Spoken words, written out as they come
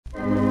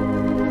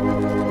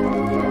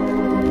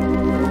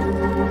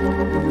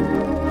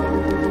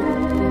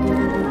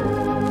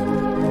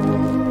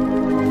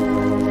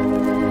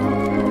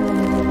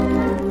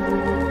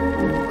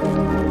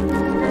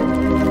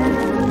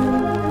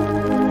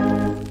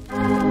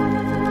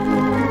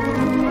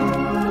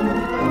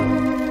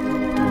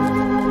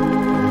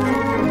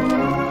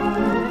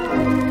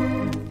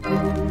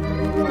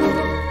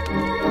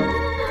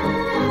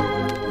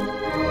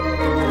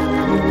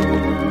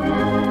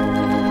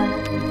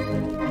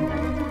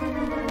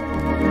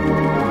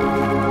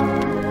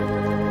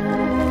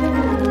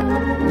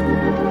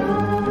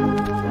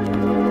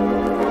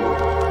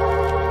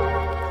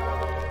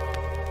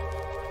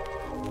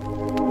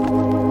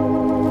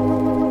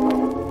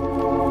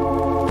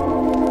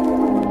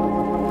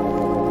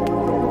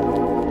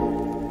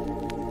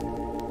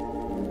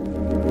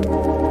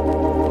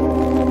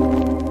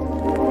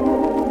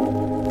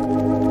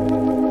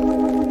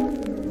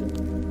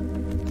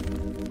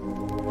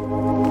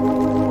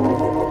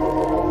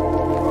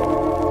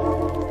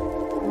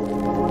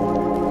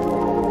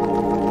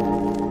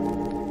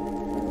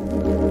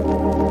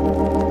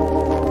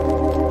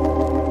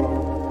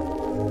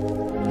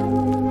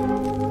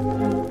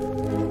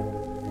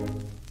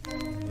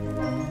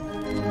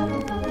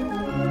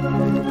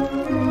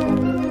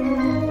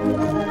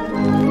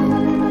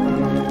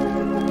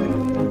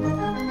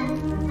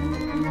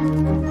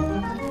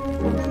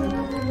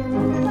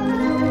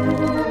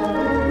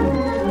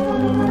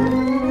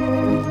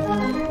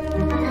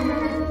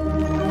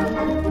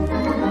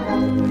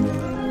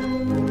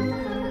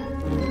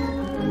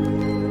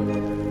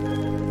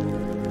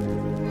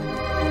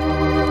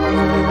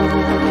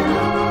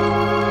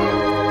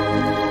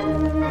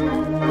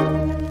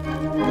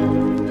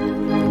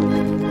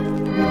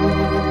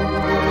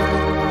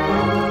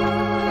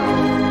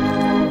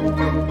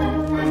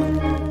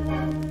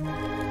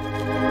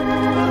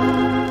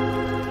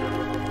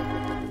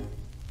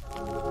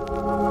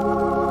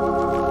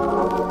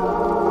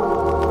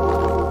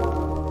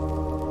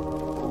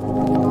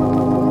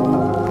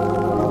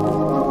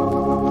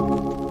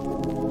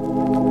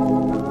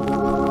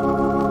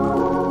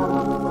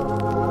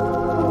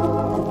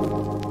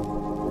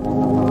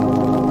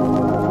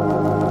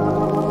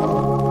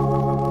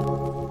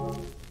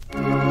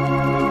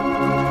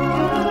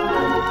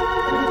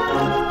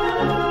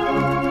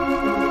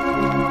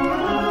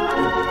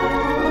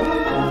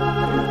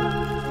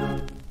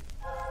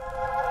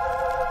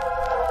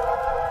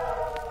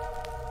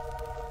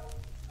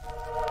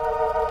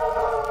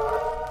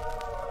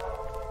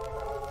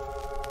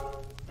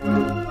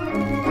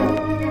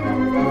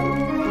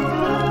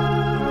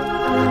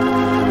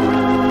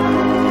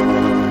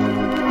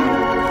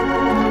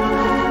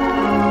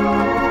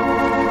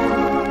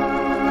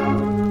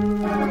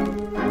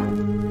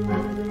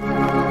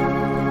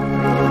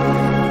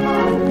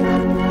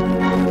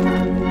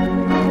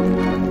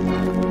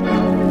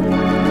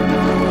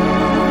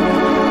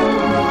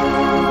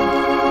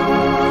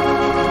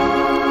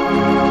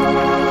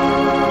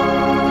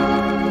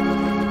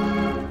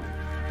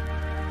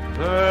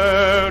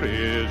there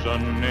is a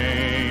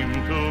name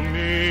to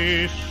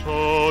me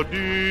so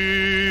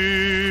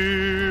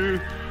dear,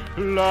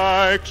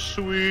 like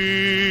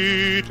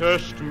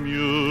sweetest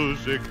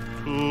music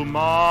to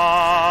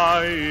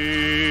my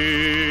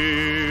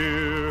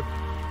ear.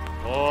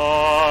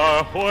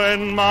 For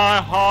when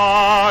my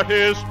heart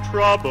is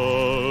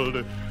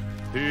troubled,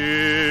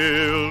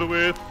 filled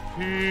with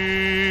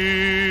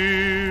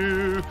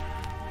fear,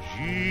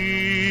 Jesus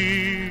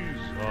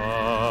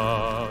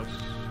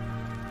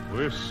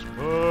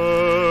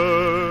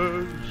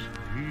whispers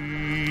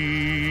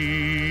peace.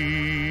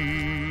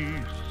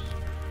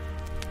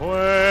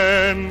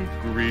 When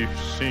grief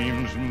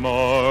seems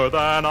more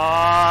than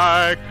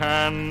I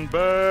can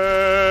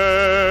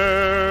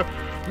bear,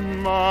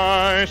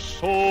 my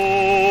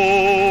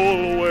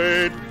soul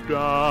weighed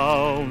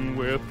down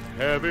with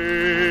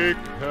heavy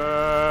care,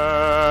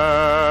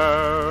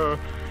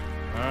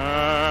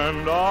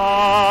 and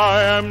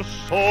I am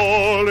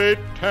sorely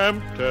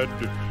tempted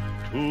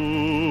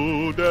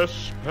to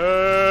despair.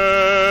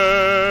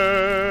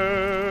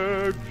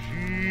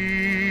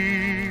 Jesus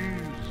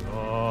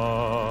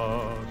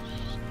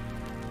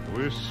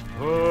whispers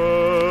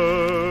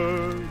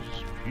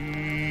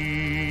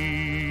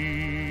peace.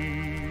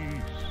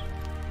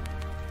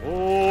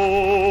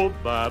 Oh,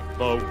 that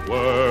the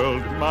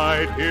world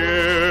might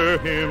hear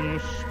him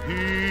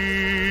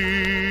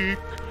speak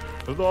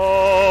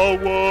the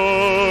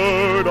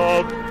word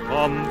of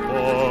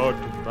comfort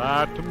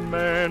that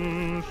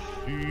men seek.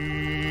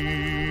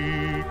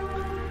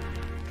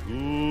 To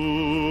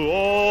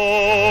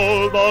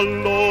all the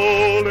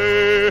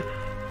lowly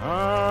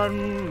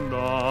and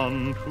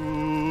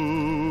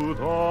unto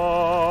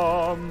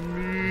the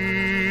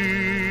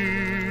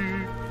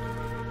meek,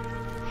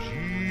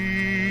 Jesus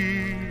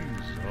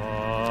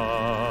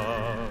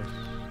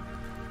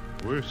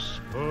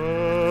whispers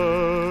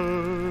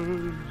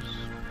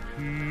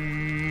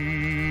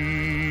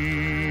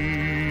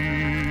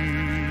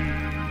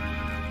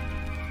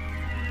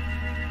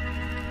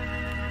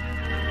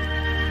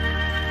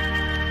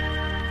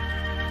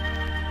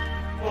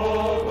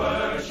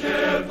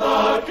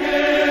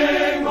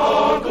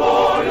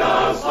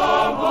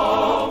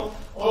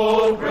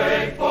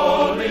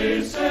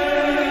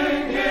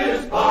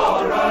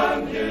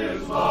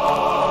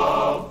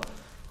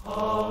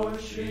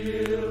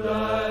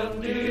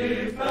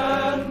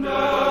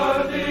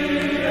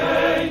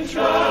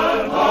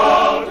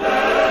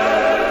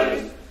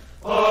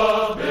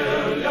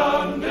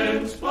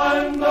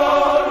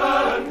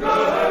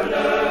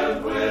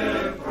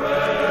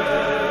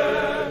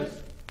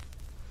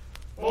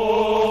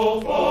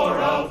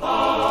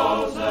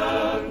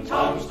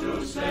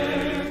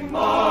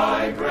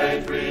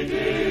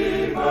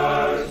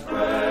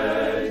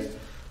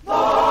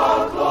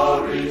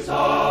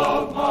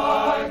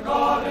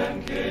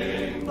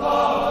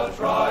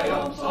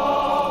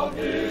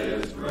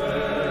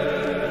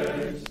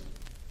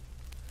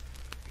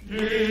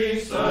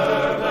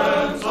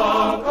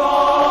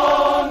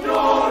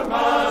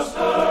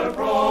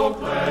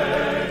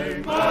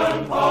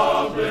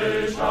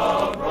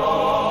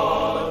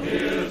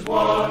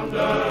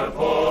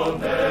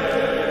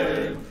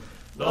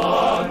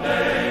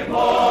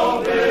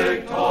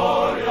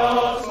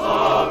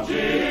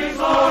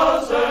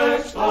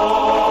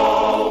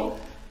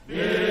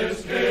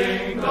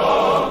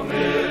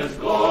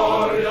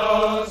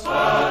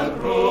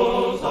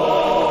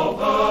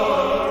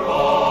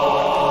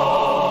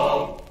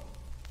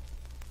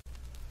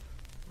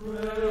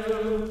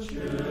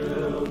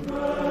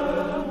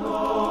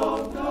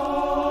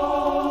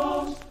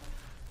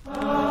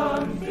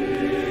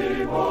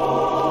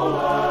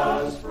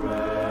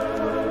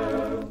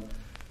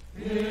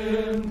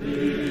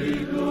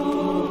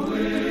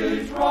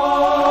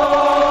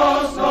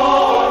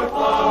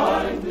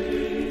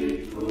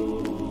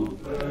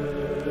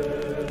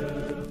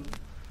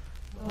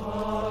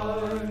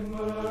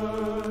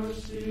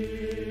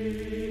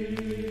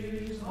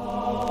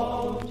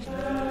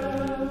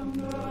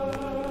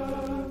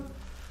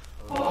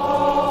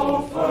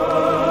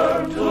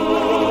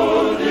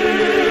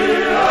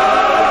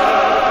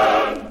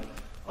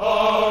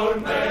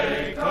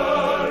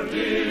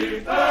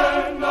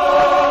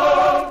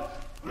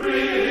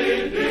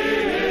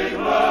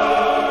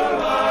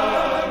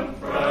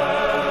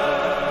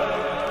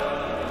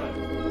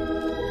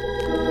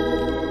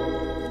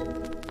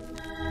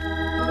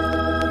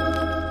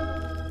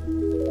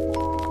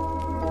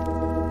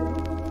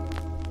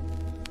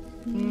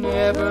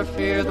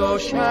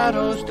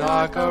shadows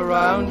dark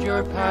around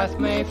your path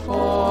may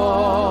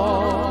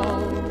fall.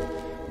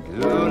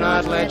 Do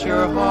not let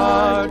your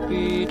heart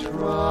be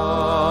troubled.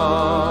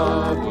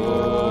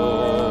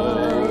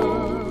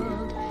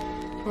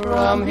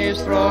 From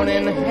his throne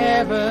in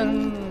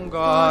heaven,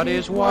 God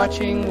is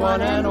watching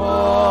one and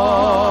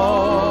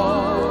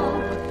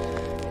all.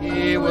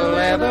 He will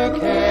ever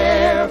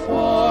care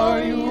for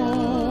you.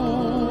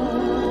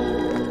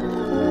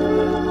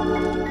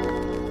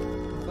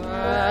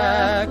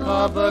 Back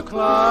of the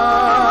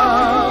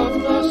cloud,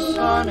 the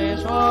sun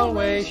is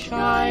always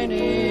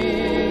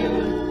shining.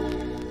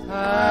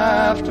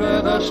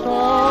 After the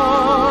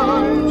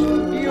storms,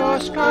 your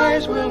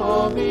skies will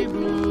all be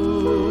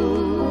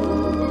blue.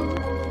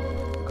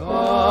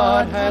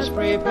 God has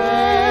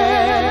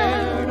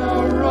prepared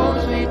a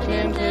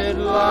rosy-tinted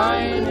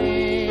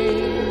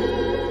lining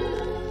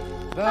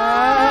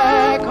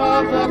back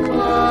of the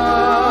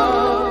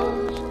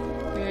clouds.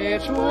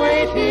 It's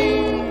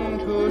waiting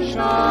to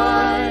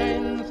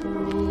shine through.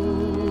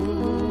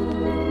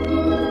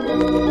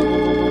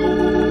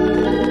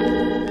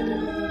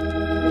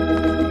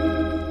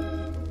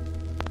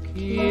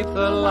 Keep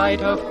the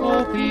light of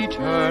hope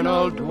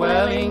eternal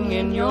dwelling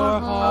in your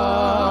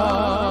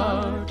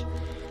heart.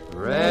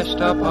 Rest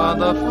upon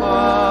the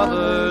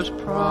Father's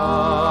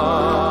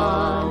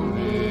promise,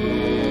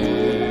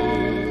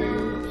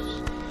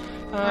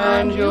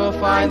 and you'll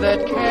find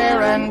that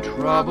care and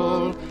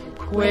trouble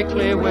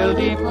quickly will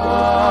depart.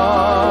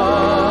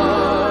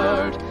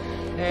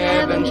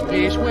 Heaven's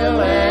peace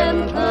will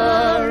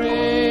enter in.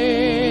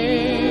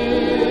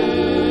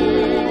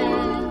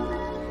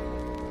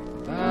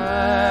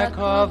 Back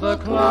of the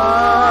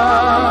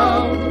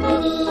cloud,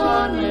 the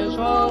sun is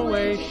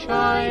always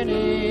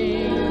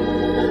shining.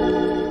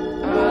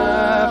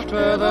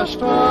 After the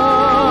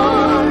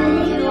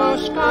storms, your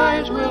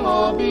skies will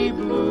all be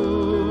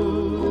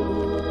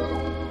blue.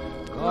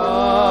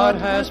 God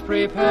has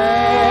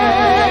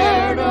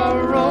prepared a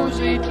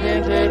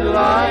rosy-tinted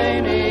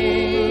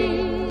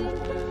lining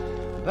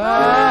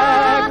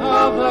back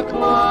of the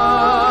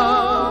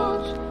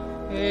clouds.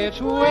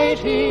 It's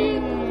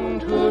waiting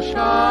to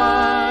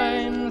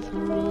shine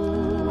through.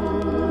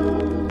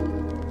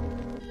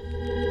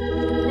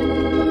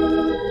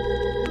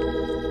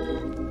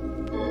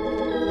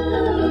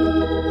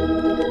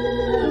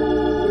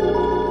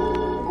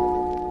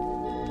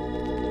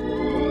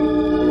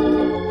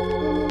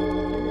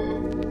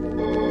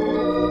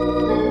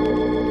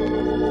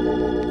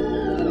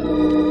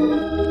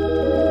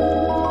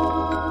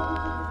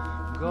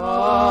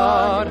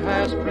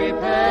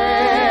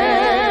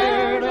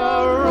 Prepared a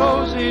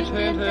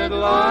rosy-tinted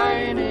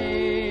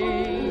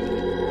lining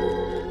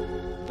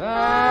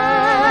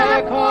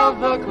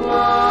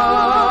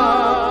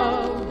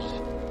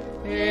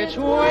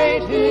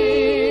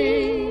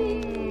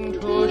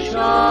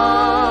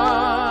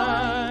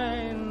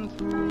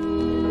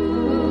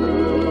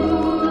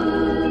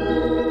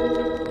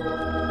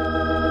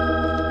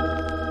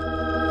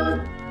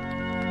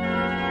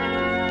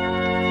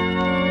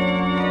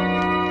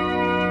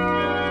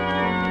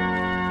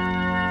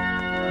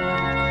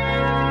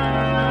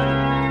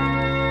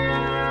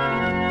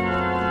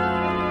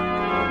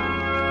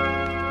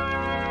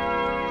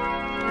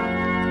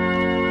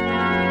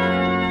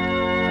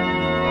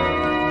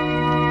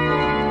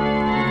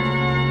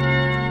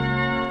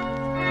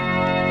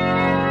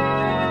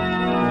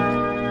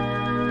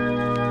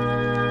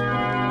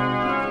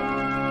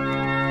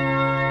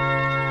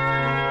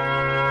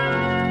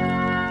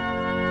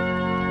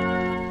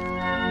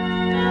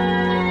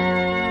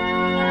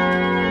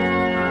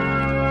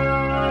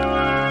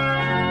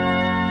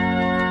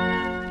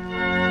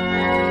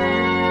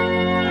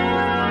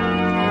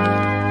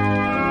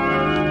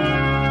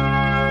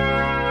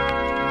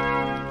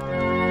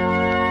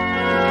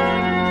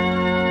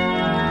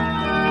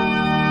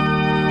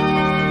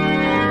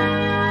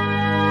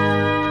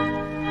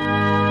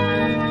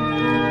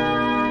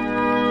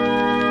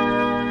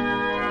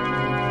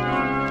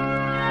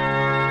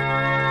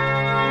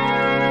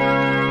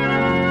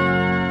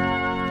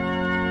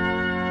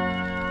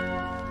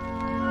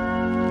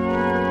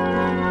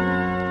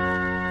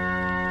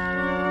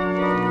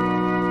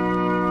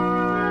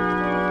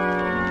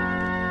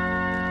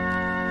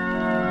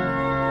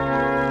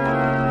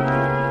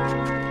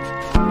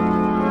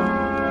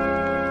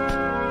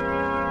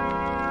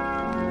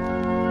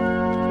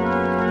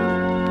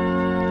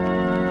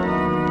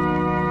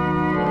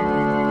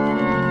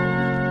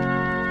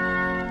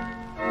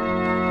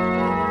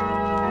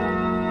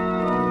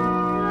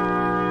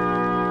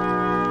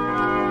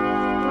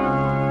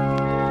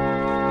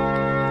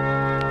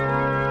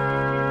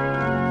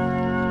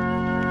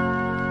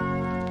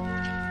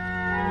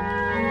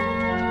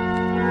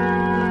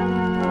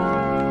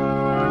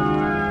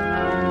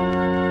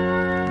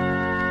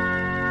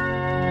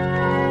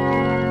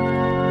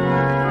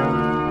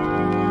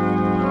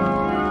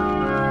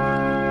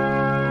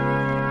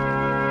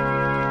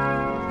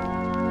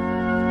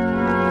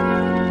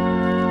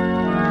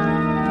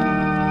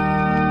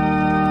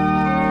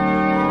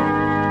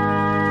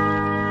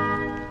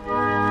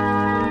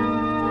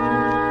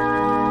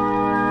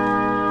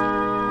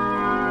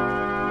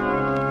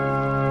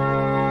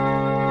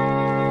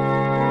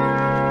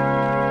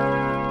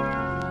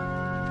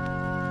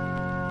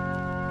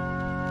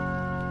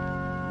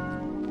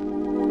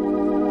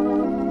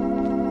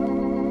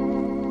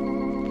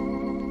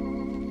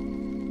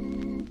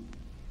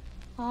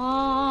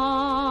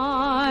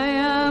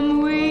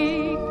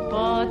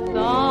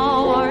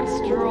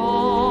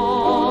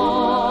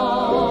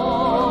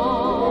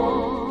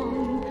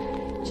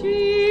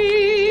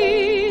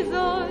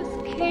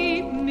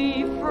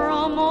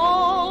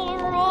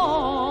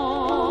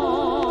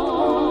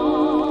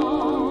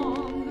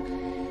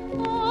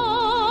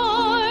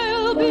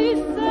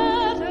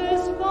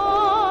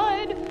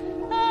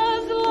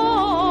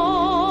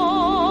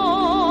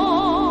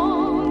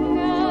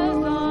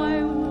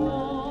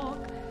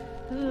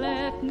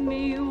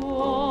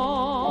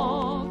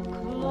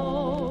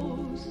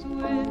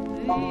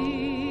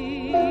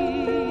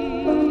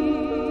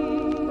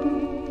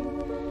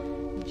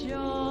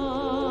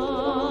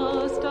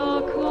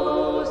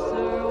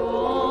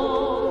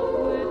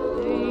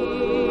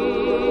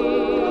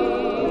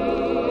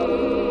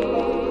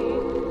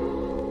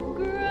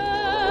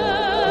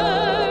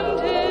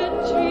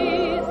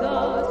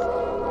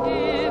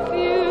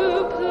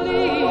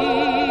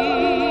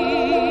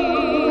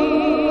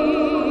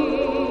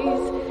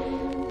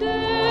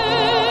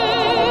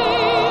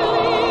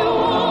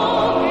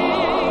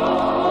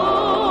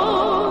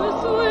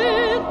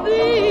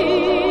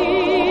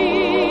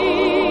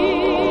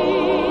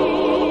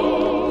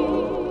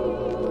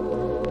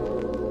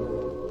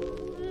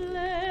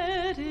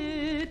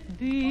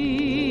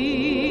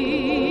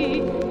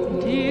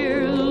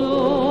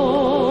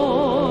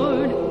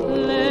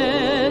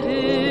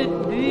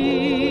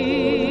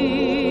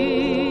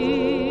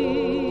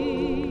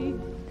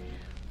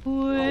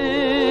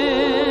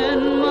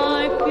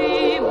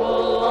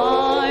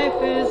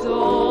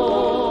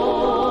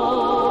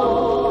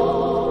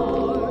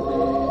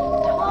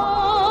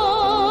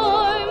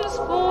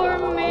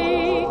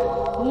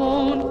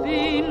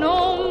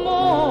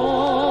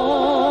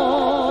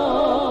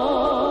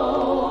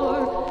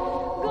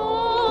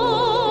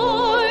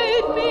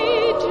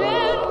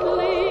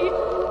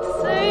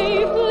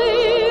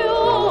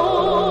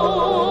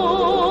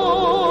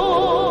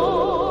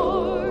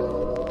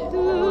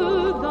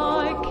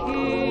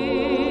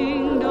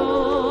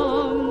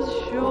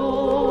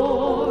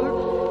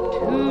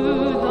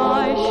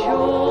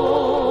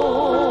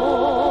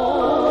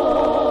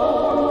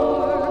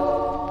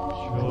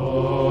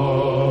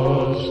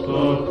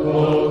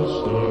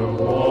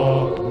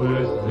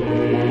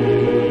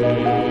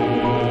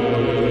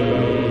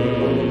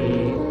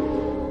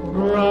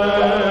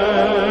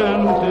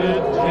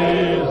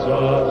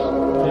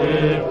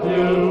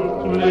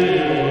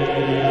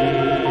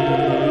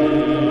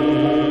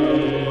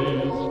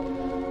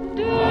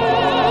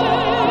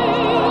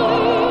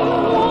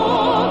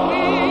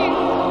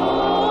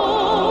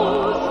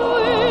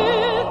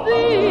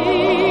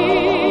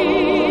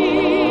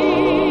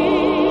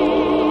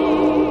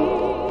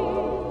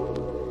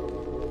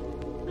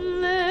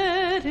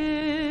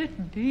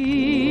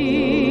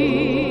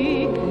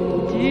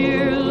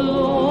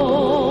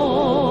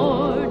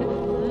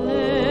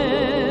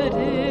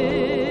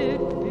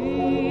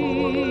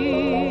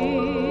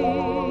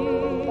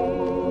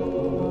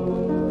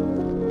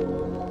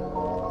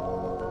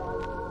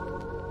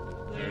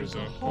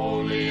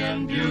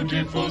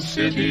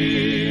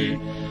City,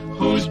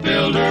 whose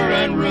builder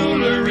and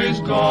ruler is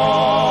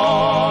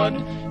God.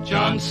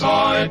 John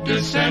saw it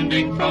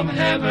descending from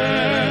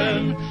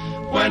heaven,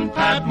 when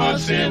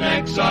Patmos in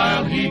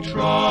exile he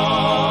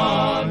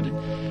trod.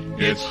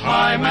 Its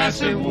high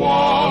massive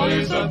wall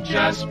is of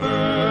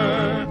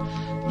jasper,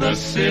 the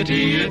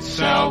city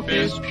itself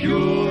is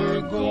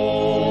pure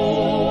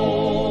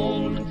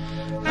gold.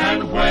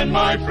 And when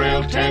my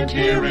frail tent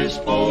here is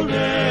folded,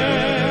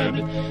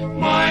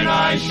 mine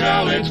eyes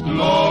shall its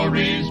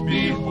glories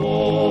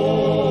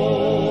behold.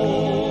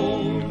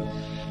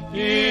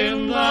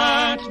 In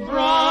that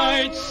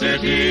bright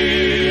city,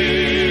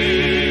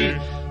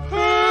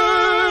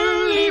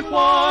 pearly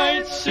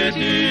white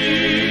city,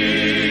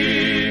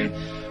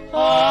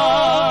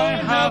 I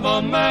have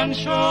a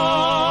mansion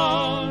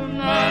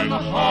and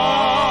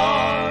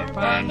harp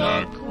and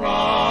a crown.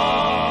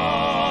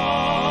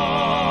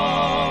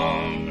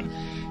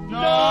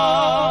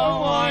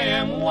 Now I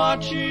am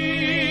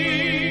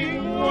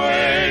watching,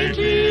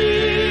 waiting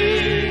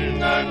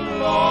and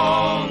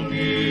longing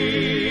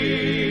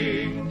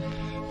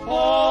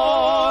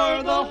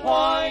for the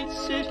white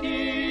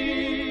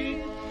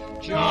city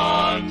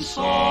John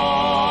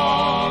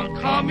saw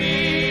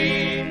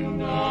coming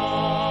down.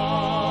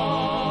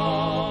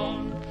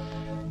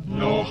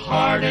 No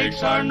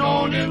heartaches are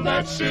known in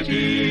that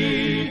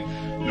city,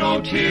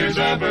 no tears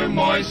ever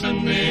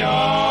moisten the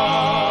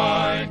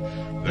eye.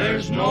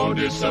 There's no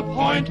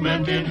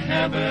disappointment in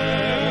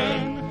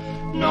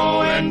heaven,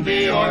 no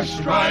envy or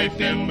strife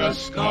in the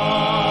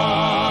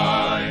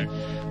sky.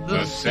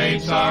 The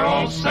saints are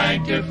all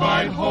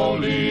sanctified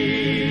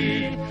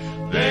holy,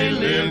 they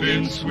live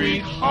in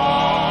sweet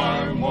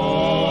harmony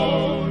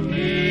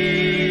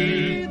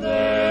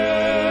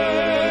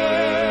there.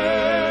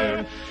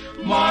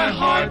 My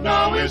heart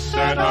now is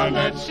set on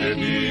that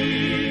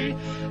city,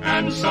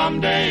 and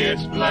someday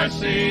its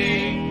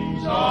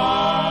blessings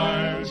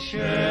I'll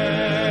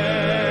share.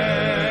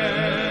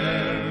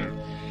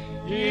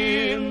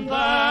 In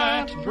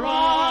that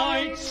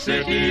bright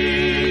city,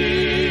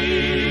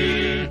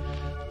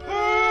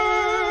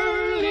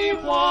 pearly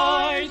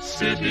white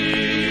city,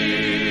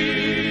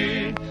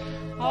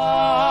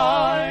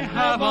 I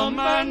have a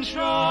mansion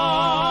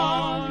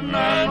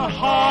and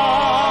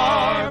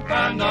harp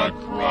and a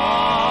crown.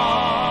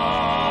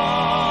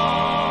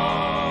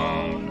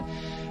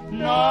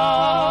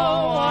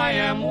 Now I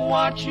am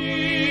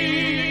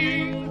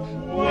watching,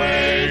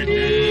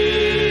 waiting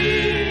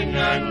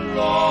and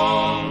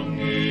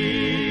longing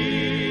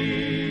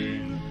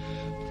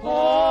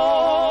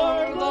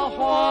for the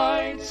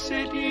white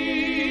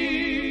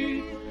city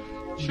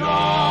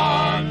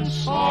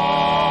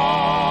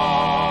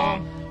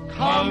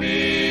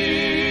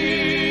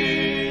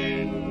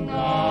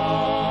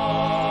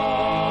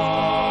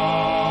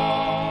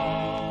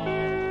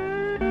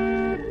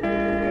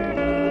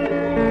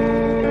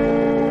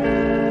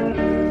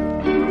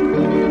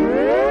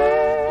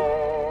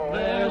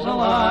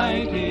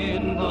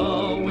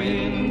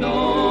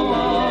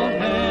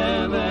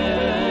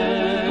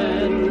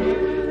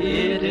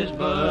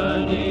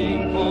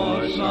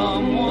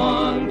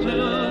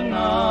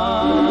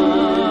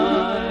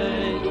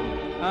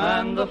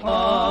the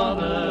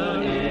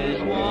Father is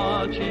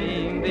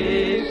watching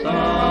beside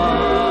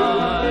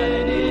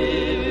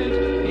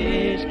it.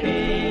 He's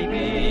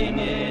keeping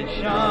it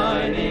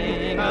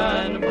shining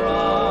and bright.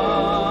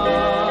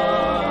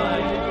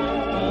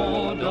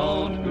 Oh,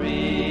 don't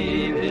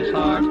grieve his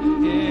heart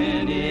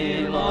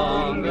any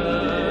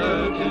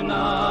longer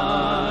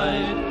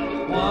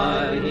tonight,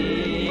 while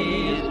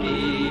he's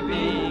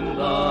keeping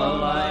the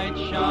light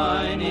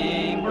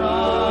shining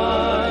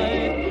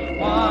bright,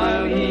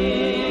 while he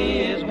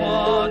is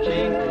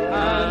watching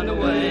and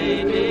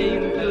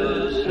waiting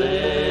to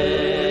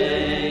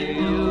save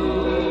you.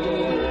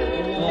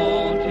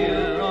 Won't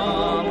you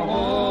come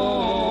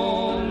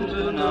home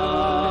tonight?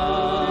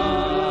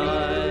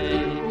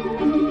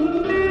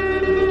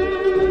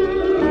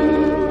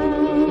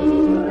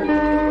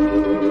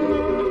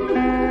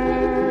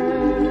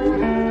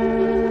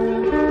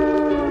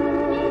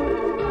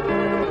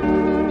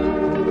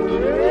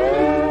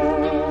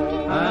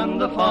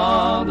 And the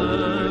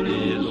Father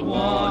is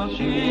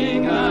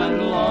watching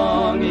and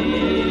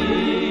longing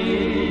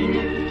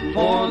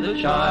for the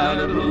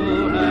child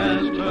who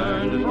has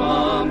turned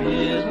from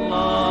his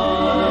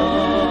love,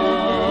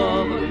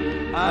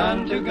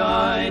 and to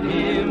guide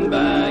him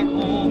back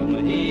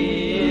home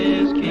he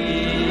is keeping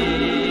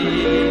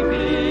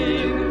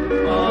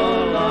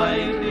a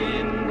light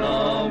in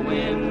the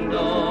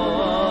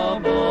window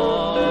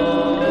above.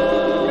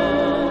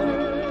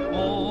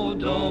 Oh,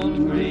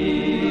 don't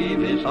grieve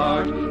his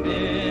heart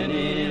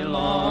any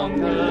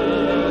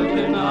longer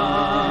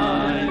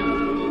tonight,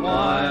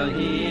 while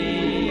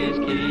he is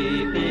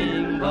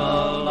keeping the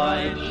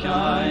light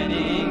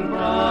shining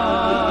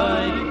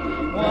bright,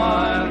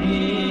 while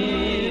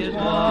he is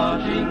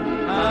watching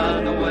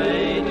and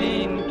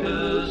waiting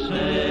to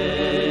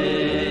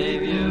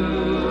save you.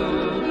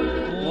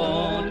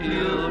 Won't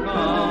you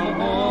come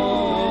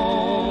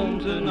home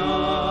tonight?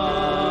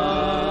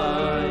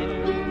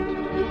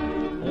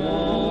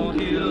 Won't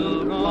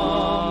you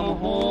come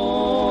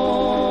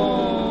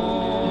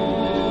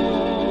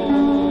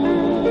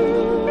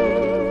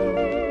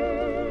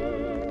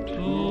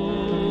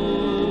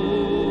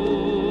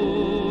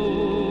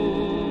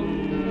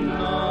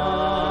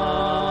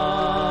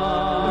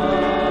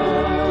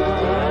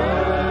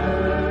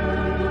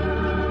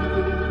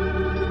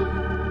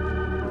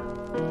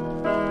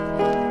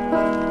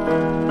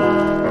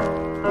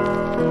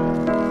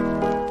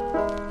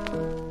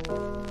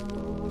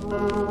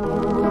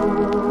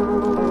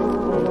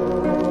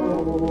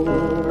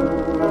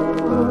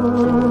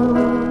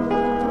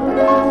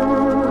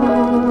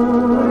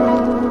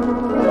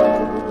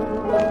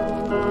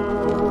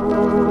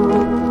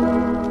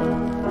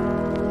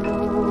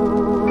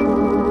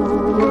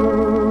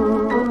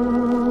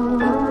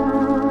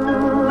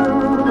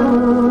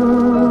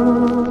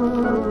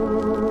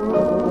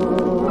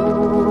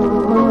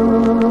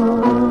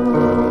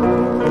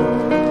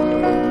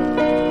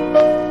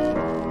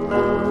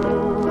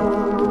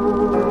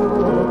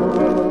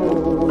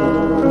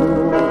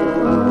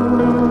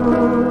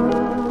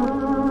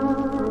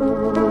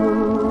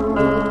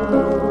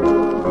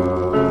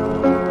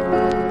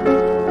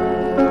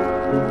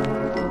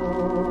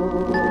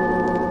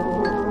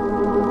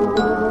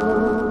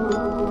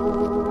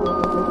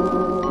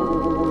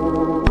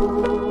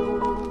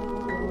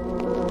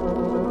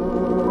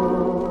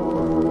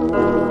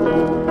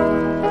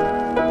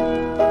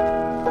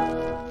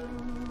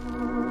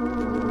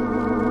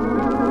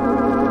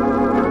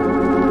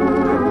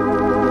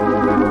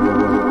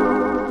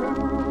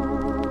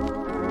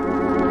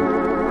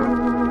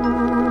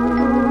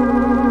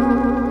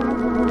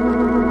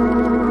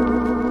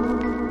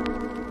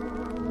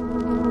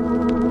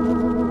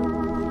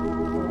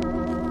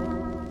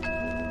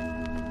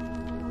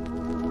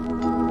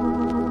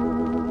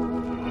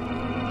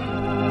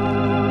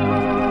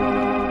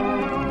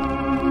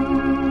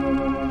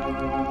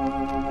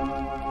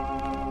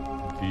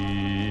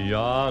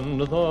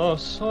Beyond the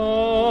sunset,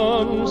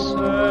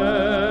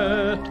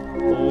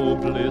 oh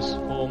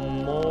blissful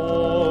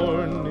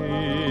morning,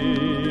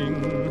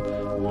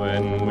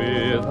 when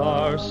with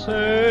our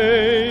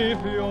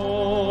Savior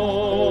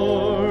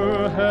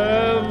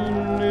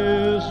heaven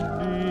is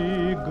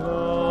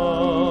begun,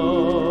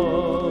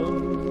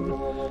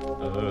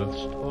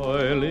 earth's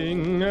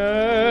toiling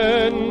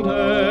ended,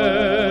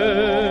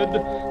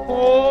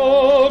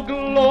 oh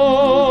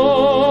glorious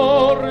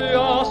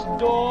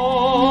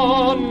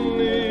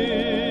dawning,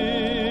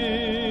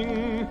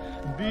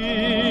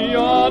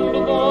 beyond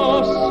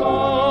the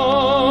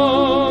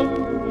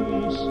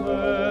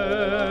sunset,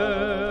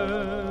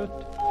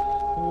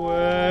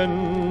 when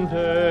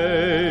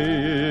day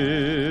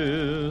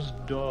is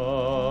done.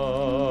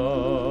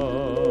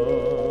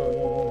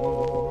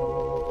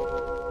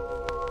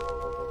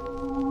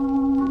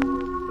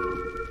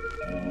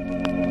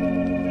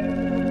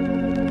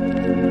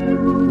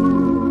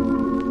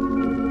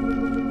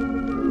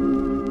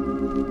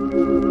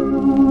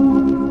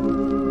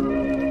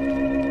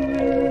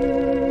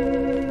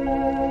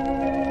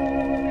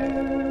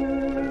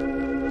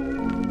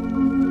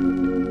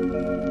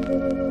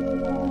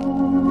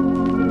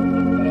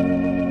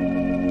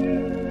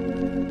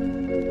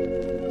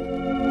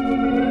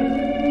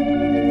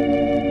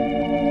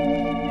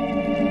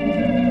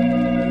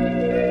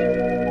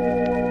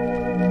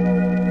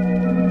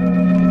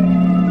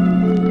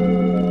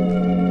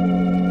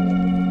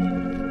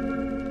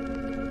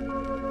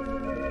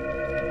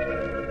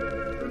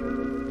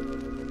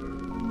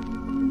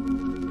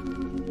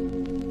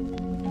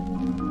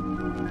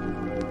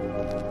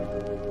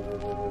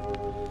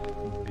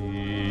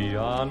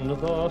 and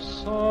the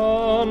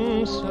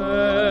sunset,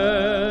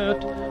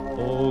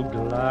 oh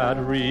glad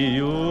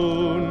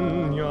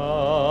reunion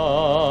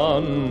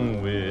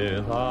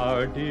with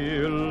our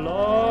dear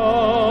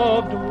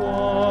loved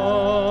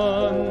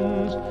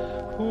ones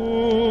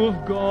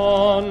who've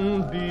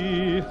gone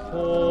before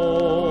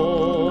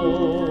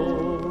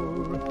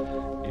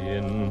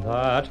in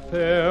that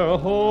fair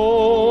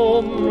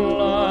homeland.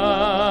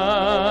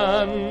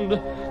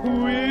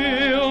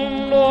 We'll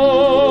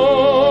know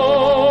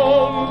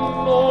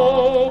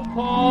no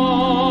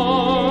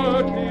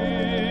parting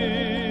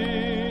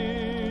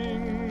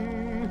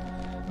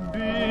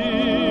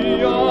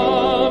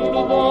beyond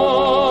the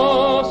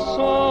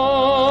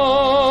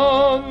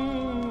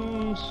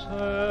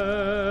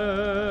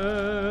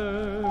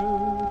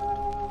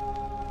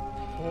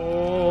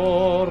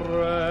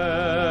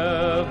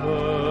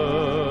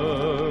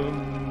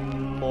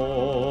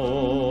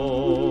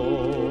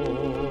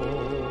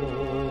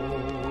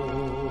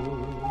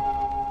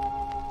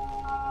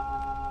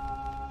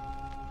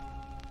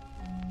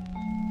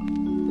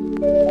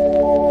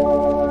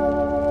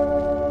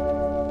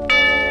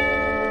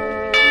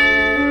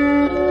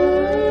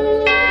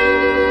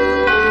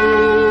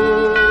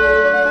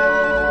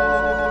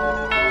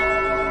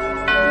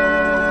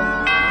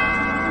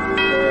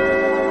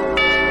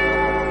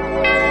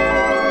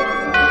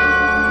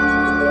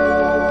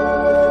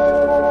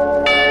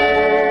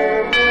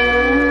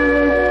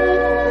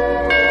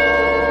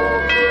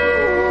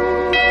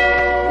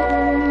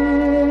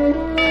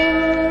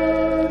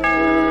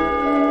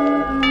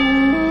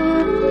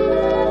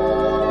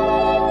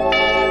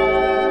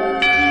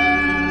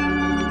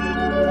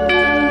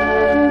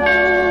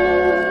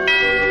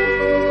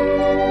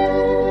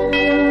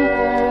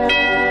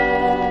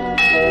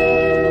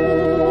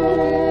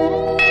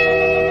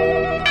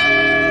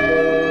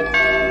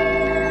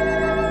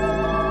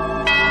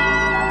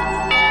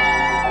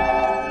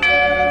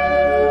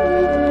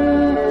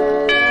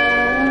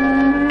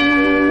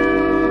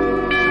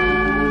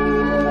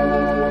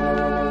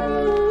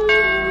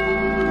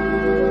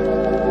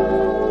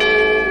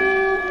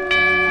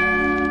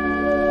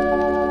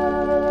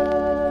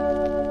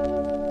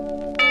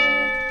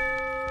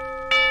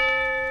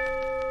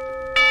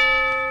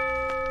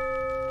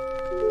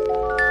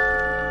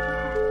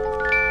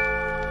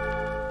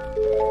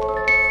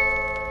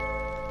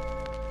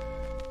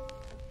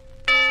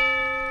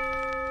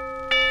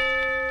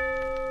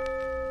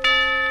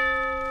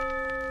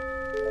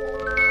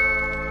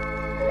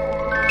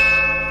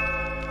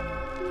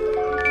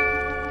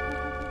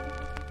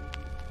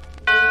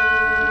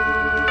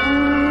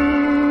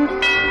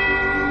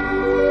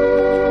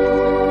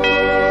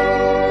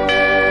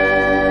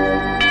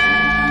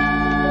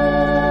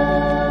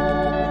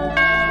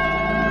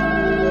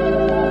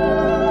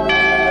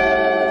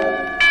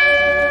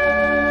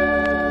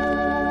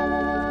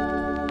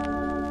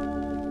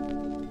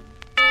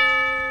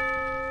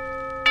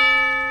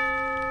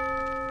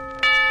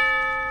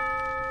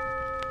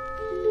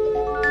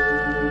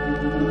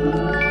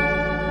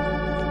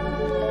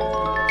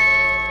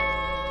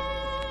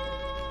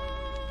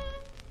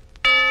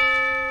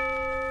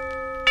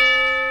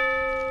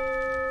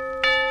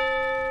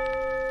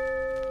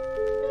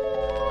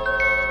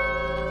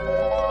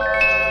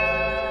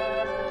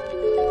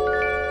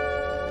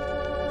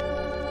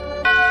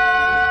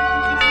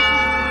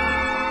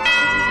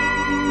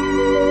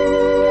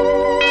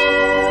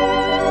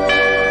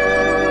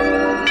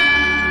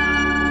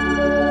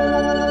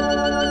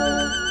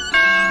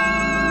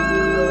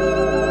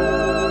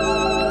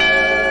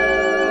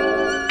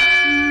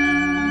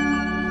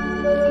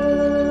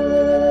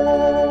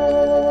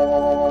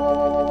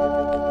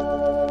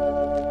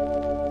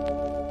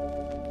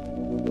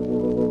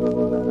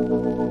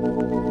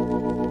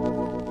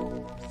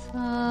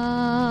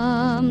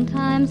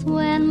Sometimes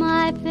when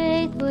my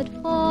faith would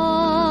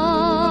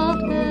falter,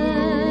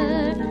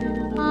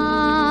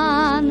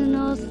 on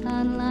no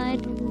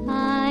sunlight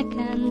I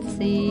can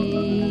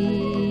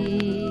see,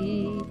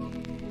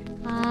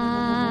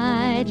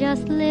 I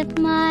just lift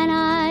mine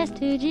eyes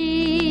to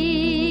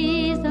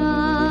Jesus,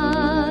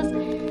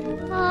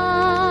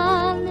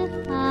 and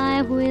if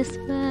I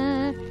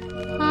whisper,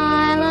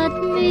 Pilot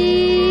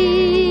me,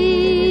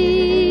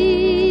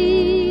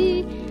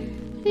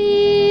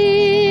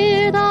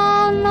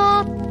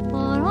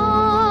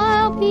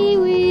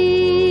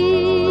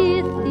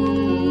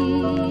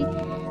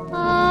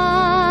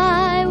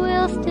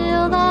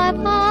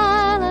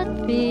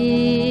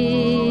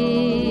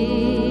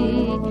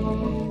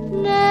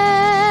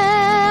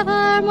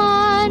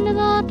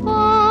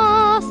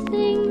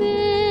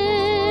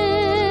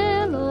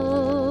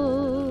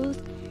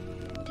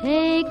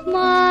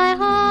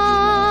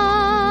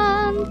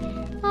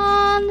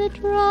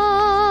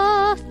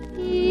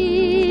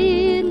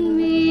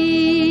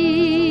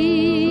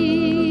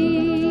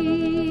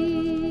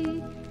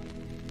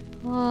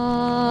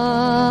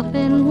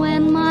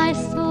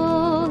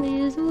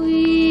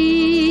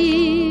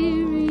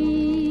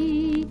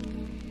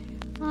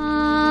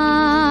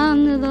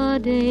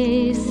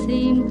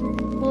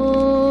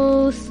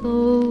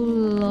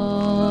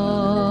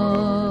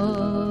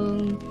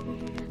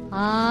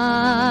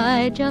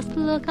 just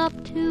look up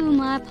to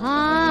my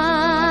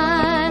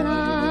pilot,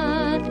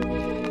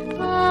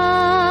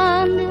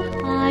 and if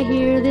I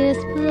hear this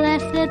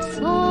blessed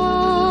song,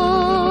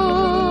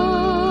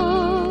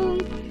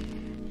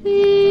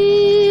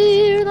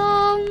 fear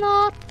thou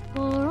not,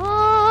 for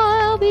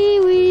I'll be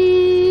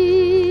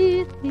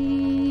with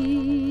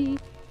thee.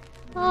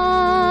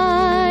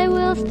 I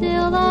will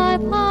still thy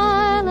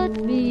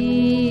pilot be.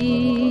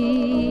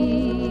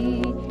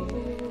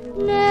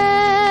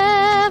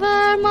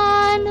 Never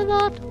mind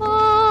the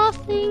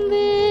tossing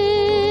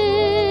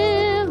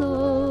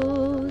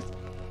billows.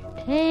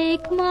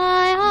 Take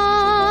my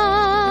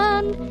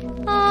hand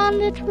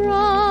and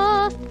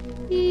trust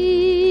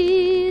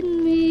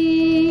in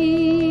me.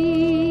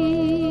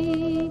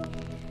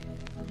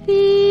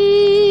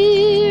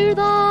 Fear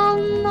thou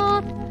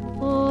not,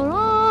 for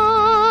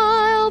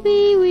I'll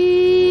be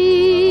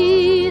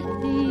with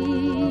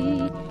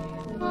thee.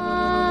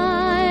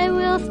 I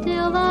will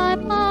still thy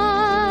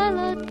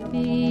pilot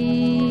be.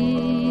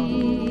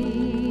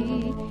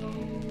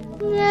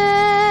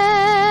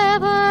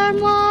 Never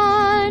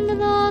mind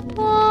the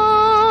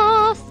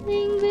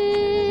tossing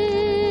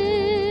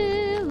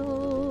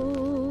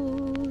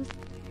billows.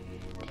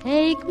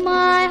 Take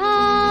my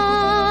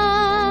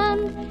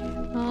hand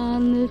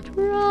and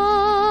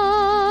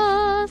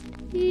trust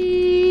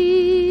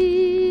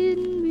in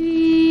me.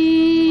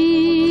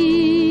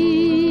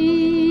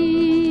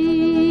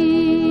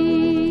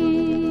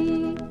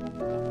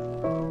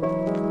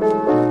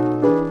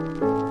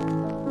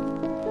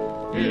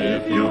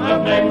 If you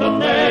have named the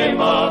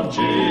name of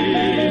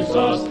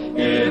Jesus,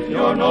 if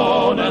you're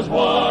known as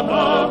one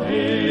of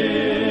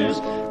His,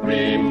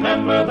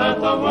 remember that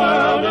the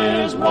world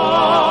is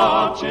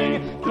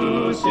watching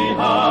to see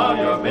how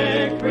your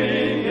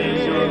victory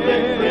is. Your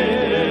victory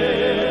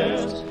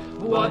is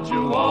what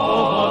you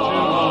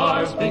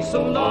are. Speak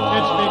so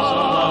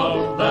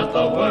loud that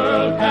the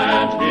world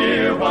can't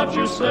hear what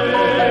you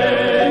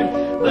say.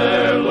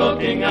 They're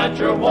looking at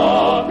your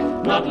walk,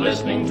 not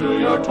listening to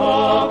your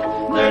talk.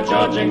 They're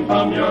judging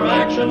from your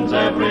actions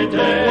every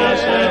day.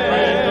 Yes,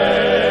 every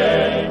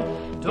day.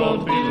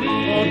 Don't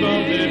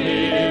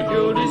believe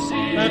you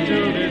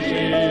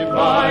deceive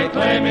by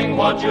claiming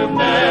what you've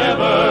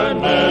never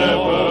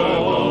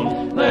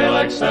known. They'll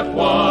accept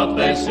what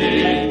they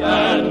see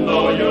and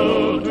know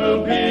you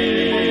to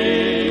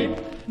be.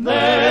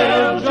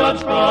 They'll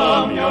judge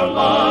from your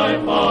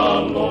life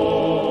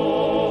alone.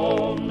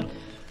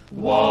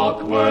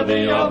 Walk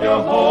worthy of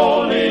your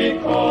holy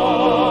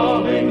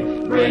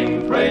calling.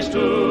 Bring praise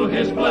to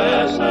His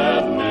blessed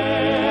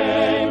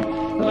name.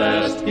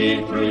 Lest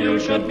He through you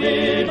should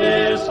be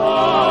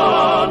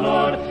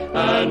dishonored,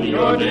 and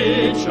your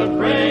deeds should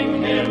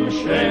bring Him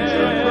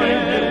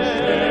shame.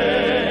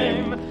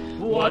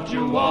 What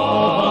you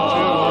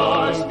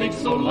are, speak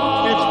so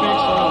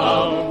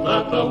loud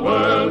that the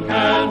world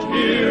can't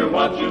hear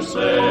what you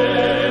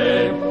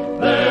say.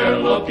 They're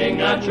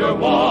looking at your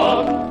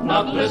walk,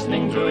 not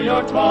listening to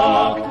your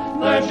talk.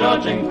 They're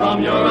judging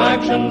from your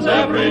actions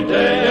every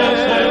day. Yes,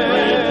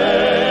 every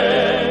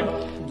day.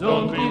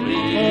 Don't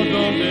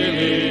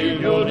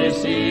believe you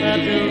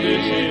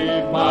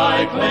deceive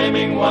by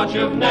claiming what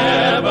you've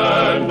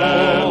never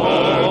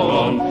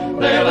known.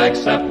 They'll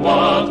accept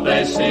what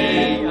they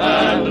see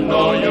and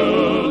know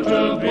you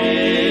to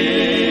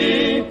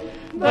be.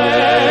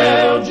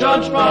 They'll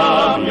judge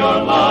from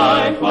your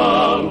life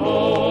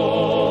alone.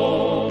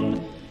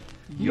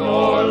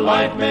 Your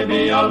life may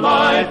be a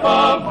life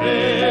of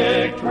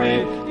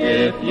victory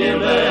if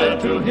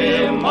yielded to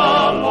Him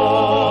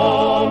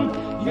alone.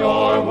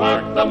 Your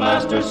work, the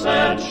Master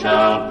said,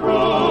 shall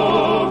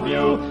prove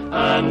you,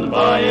 and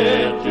by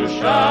it you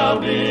shall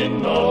be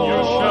known.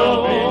 You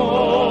shall be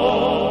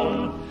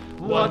known.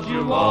 What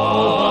you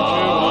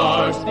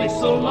are, speak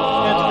so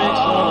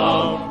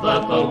loud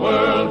that the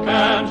world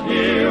can't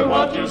hear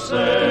what you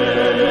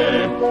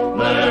say.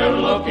 They're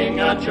looking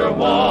at your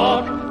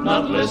walk,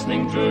 not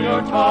listening to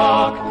your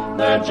talk.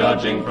 They're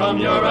judging from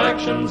your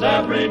actions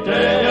every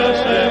day.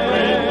 Yes,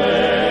 every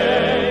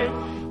day.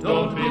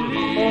 Don't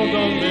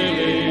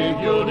believe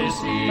you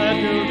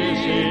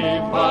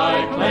deceive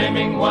by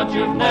claiming what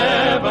you've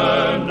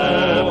never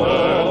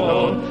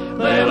known.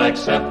 They'll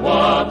accept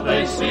what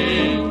they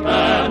see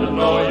and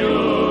know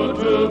you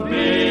to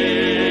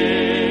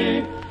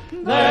be.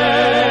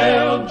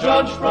 They'll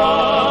judge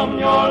from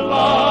your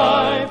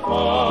life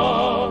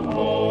alone.